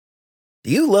Do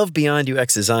you love Beyond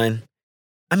UX Design?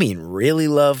 I mean, really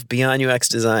love Beyond UX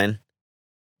Design?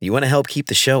 You want to help keep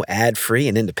the show ad-free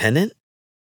and independent?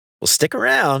 Well, stick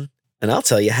around, and I'll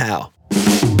tell you how.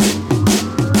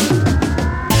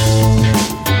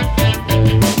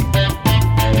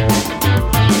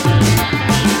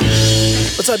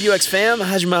 What's up, UX fam?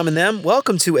 How's your mom and them?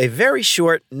 Welcome to a very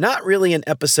short, not really an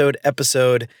episode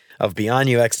of Beyond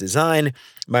UX Design.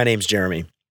 My name's Jeremy.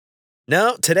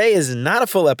 No, today is not a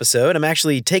full episode. I'm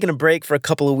actually taking a break for a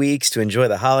couple of weeks to enjoy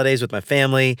the holidays with my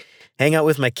family, hang out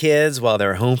with my kids while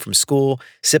they're home from school,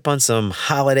 sip on some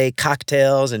holiday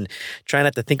cocktails, and try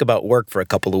not to think about work for a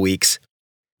couple of weeks.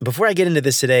 Before I get into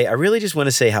this today, I really just want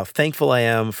to say how thankful I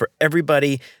am for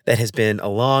everybody that has been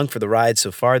along for the ride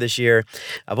so far this year.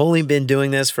 I've only been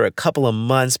doing this for a couple of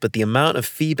months, but the amount of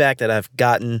feedback that I've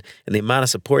gotten and the amount of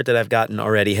support that I've gotten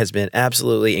already has been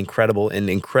absolutely incredible and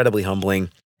incredibly humbling.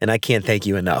 And I can't thank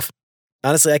you enough.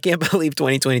 Honestly, I can't believe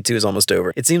 2022 is almost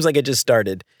over. It seems like it just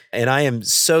started. And I am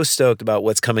so stoked about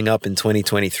what's coming up in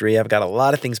 2023. I've got a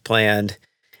lot of things planned.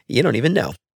 You don't even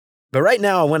know. But right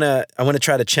now, I want to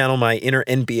try to channel my inner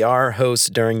NPR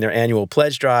host during their annual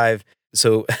pledge drive.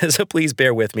 So please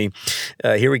bear with me.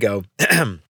 Here we go.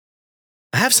 I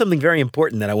have something very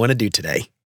important that I want to do today.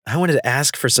 I wanted to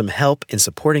ask for some help in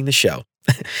supporting the show.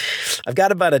 I've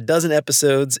got about a dozen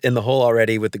episodes in the hole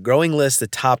already with the growing list of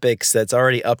topics that's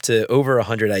already up to over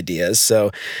 100 ideas.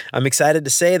 So I'm excited to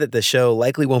say that the show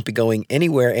likely won't be going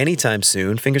anywhere anytime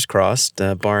soon. Fingers crossed,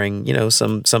 barring,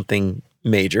 something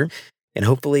major. And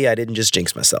hopefully I didn't just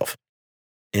jinx myself.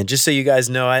 And just so you guys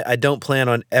know, I don't plan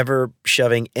on ever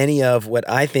shoving any of what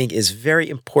I think is very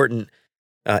important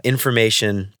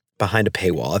information behind a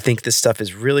paywall. I think this stuff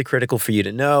is really critical for you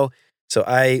to know. So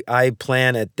I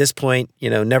plan at this point,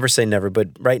 never say never, but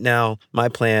right now my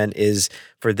plan is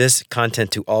for this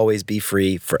content to always be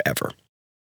free forever.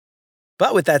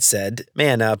 But with that said,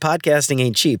 man, podcasting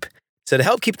ain't cheap. So to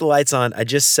help keep the lights on, I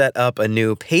just set up a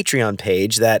new Patreon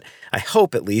page that I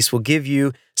hope at least will give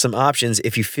you some options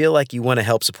if you feel like you want to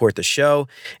help support the show.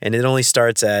 And it only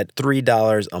starts at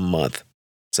 $3 a month.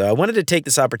 So I wanted to take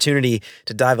this opportunity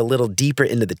to dive a little deeper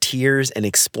into the tiers and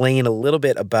explain a little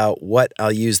bit about what I'll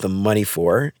use the money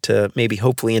for to maybe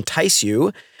hopefully entice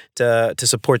you to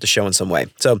support the show in some way.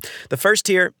 So the first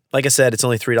tier, like I said, it's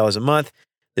only $3 a month.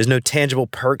 There's no tangible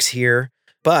perks here,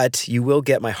 but you will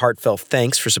get my heartfelt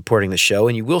thanks for supporting the show,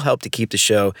 and you will help to keep the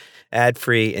show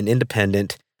ad-free and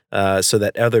independent so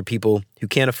that other people who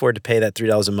can't afford to pay that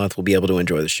 $3 a month will be able to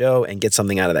enjoy the show and get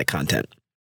something out of that content.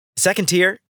 Second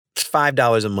tier,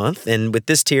 $5 a month. And with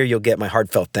this tier, you'll get my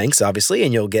heartfelt thanks, obviously,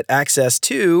 and you'll get access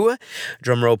to,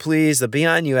 drumroll please, the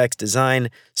Beyond UX Design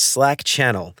Slack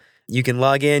channel. You can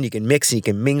log in, you can mix, and you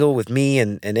can mingle with me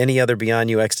and any other Beyond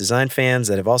UX Design fans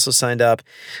that have also signed up.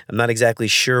 I'm not exactly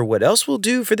sure what else we'll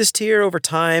do for this tier over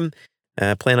time.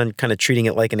 I plan on kind of treating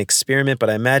it like an experiment, but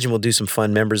I imagine we'll do some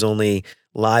fun members-only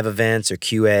live events or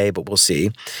QA, but we'll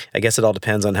see. I guess it all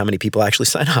depends on how many people actually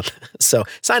sign up. So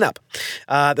sign up.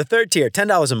 The third tier,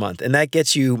 $10 a month, and that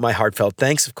gets you my heartfelt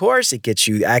thanks, of course. It gets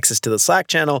you access to the Slack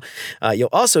channel. You'll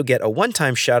also get a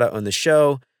one-time shout-out on the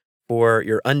show for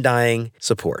your undying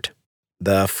support.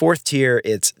 The fourth tier,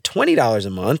 it's $20 a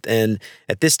month, and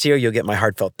at this tier, you'll get my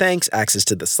heartfelt thanks, access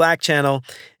to the Slack channel,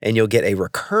 and you'll get a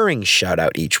recurring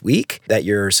shout-out each week that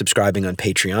you're subscribing on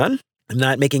Patreon. I'm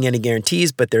not making any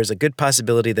guarantees, but there's a good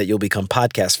possibility that you'll become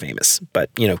podcast famous.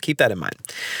 But, keep that in mind.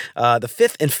 The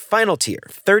fifth and final tier,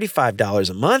 $35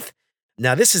 a month.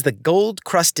 Now, this is the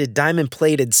gold-crusted,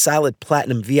 diamond-plated, solid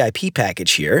platinum VIP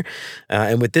package here.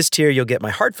 And with this tier, you'll get my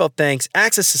heartfelt thanks,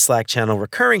 access to Slack channel,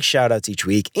 recurring shout-outs each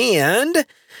week, and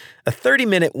a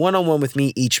 30-minute one-on-one with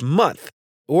me each month.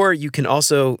 Or you can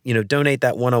also, donate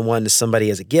that one-on-one to somebody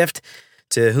as a gift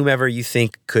to whomever you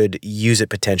think could use it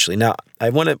potentially. Now, I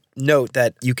want to note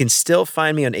that you can still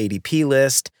find me on ADP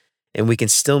list, and we can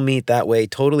still meet that way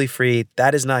totally free.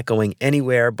 That is not going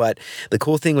anywhere. But the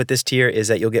cool thing with this tier is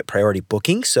that you'll get priority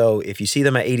booking. So if you see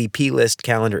that my ADP list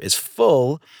calendar is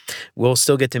full, we'll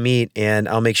still get to meet, and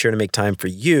I'll make sure to make time for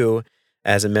you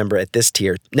as a member at this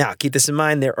tier. Now, keep this in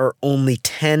mind. There are only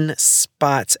 10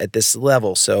 spots at this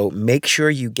level. So make sure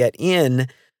you get in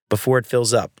before it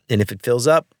fills up. And if it fills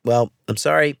up, well, I'm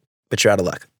sorry, but you're out of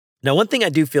luck. Now, one thing I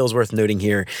do feel is worth noting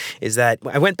here is that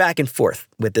I went back and forth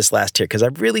with this last tier because I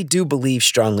really do believe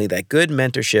strongly that good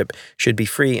mentorship should be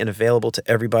free and available to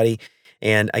everybody.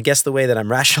 And I guess the way that I'm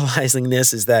rationalizing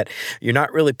this is that you're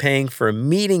not really paying for a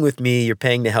meeting with me. You're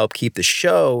paying to help keep the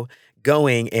show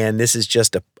going, and this is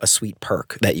just a sweet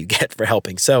perk that you get for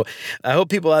helping. So I hope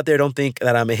people out there don't think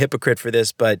that I'm a hypocrite for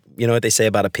this, but you know what they say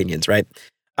about opinions, right?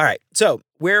 All right. So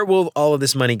where will all of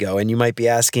this money go? And you might be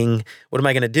asking, what am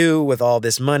I going to do with all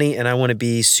this money? And I want to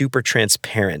be super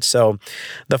transparent. So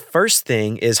the first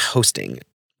thing is hosting.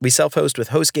 We self-host with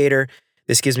HostGator.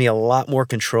 This gives me a lot more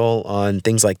control on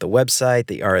things like the website,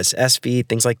 the RSS feed,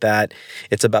 things like that.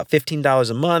 It's about $15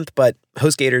 a month, but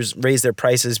HostGator's raised their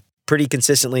prices pretty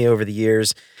consistently over the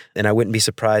years, and I wouldn't be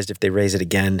surprised if they raise it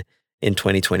again in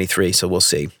 2023, so we'll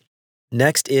see.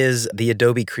 Next is the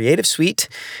Adobe Creative Suite,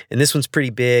 and this one's pretty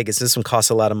big. This one costs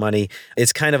a lot of money.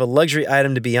 It's kind of a luxury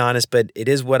item, to be honest, but it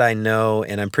is what I know,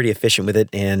 and I'm pretty efficient with it.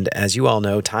 And as you all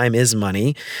know, time is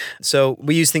money. So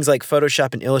we use things like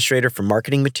Photoshop and Illustrator for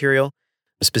marketing material.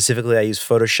 Specifically, I use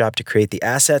Photoshop to create the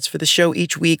assets for the show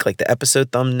each week, like the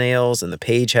episode thumbnails and the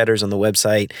page headers on the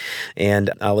website. And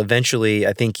I'll eventually,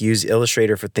 I think, use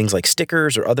Illustrator for things like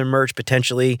stickers or other merch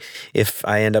potentially if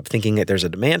I end up thinking that there's a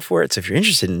demand for it. So if you're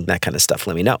interested in that kind of stuff,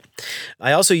 let me know.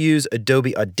 I also use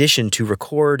Adobe Audition to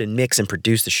record and mix and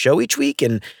produce the show each week.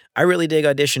 And I really dig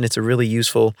Audition. It's a really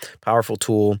useful, powerful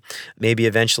tool. Maybe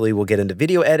eventually we'll get into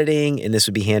video editing, and this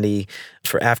would be handy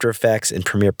for After Effects and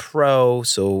Premiere Pro.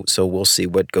 So we'll see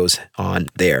what goes on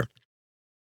there.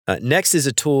 Next is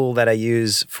a tool that I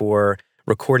use for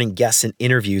recording guests and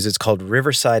interviews. It's called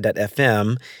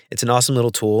Riverside.fm. It's an awesome little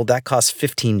tool. That costs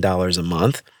 $15 a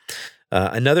month.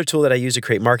 Another tool that I use to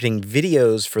create marketing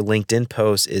videos for LinkedIn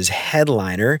posts is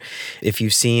Headliner. If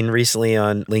you've seen recently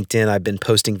on LinkedIn, I've been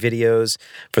posting videos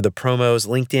for the promos.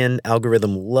 LinkedIn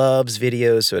algorithm loves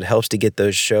videos, so it helps to get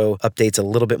those show updates a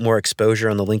little bit more exposure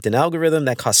on the LinkedIn algorithm.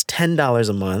 That costs $10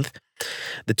 a month.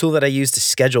 The tool that I use to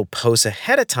schedule posts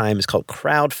ahead of time is called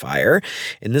Crowdfire,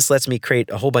 and this lets me create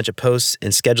a whole bunch of posts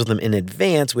and schedule them in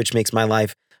advance, which makes my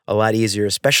life a lot easier,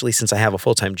 especially since I have a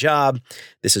full-time job.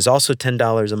 This is also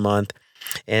 $10 a month.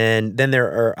 And then there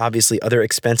are obviously other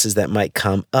expenses that might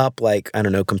come up, like, I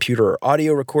don't know, computer or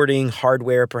audio recording,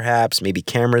 hardware perhaps, maybe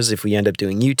cameras if we end up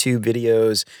doing YouTube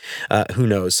videos, who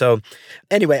knows. So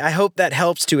anyway, I hope that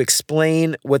helps to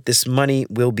explain what this money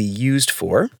will be used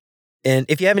for. And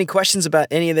if you have any questions about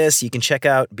any of this, you can check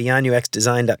out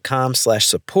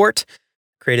beyonduxdesign.com/support.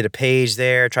 Created a page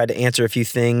there, tried to answer a few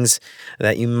things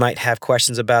that you might have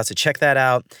questions about. So check that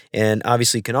out. And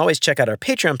obviously, you can always check out our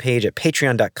Patreon page at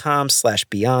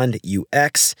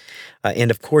patreon.com/beyondux. And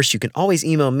of course, you can always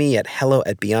email me at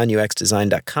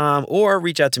hello@beyonduxdesign.com or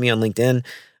reach out to me on LinkedIn.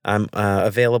 I'm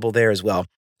available there as well.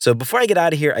 So before I get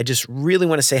out of here, I just really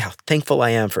want to say how thankful I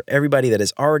am for everybody that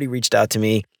has already reached out to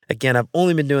me. Again, I've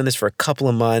only been doing this for a couple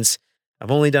of months. I've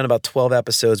only done about 12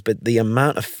 episodes, but the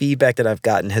amount of feedback that I've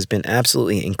gotten has been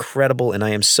absolutely incredible, and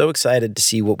I am so excited to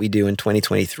see what we do in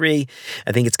 2023.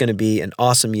 I think it's going to be an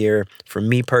awesome year for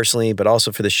me personally, but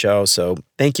also for the show. So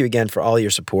thank you again for all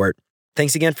your support.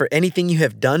 Thanks again for anything you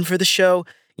have done for the show.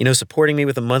 You know, supporting me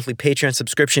with a monthly Patreon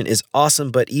subscription is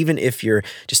awesome, but even if you're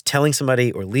just telling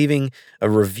somebody or leaving a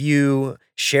review,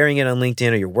 sharing it on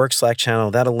LinkedIn or your work Slack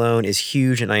channel, that alone is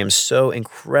huge, and I am so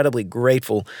incredibly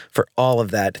grateful for all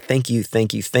of that. Thank you,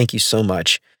 thank you, thank you so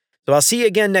much. So I'll see you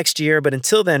again next year, but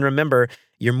until then, remember,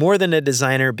 you're more than a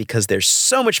designer because there's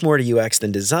so much more to UX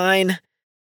than design.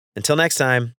 Until next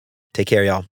time, take care,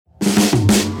 y'all.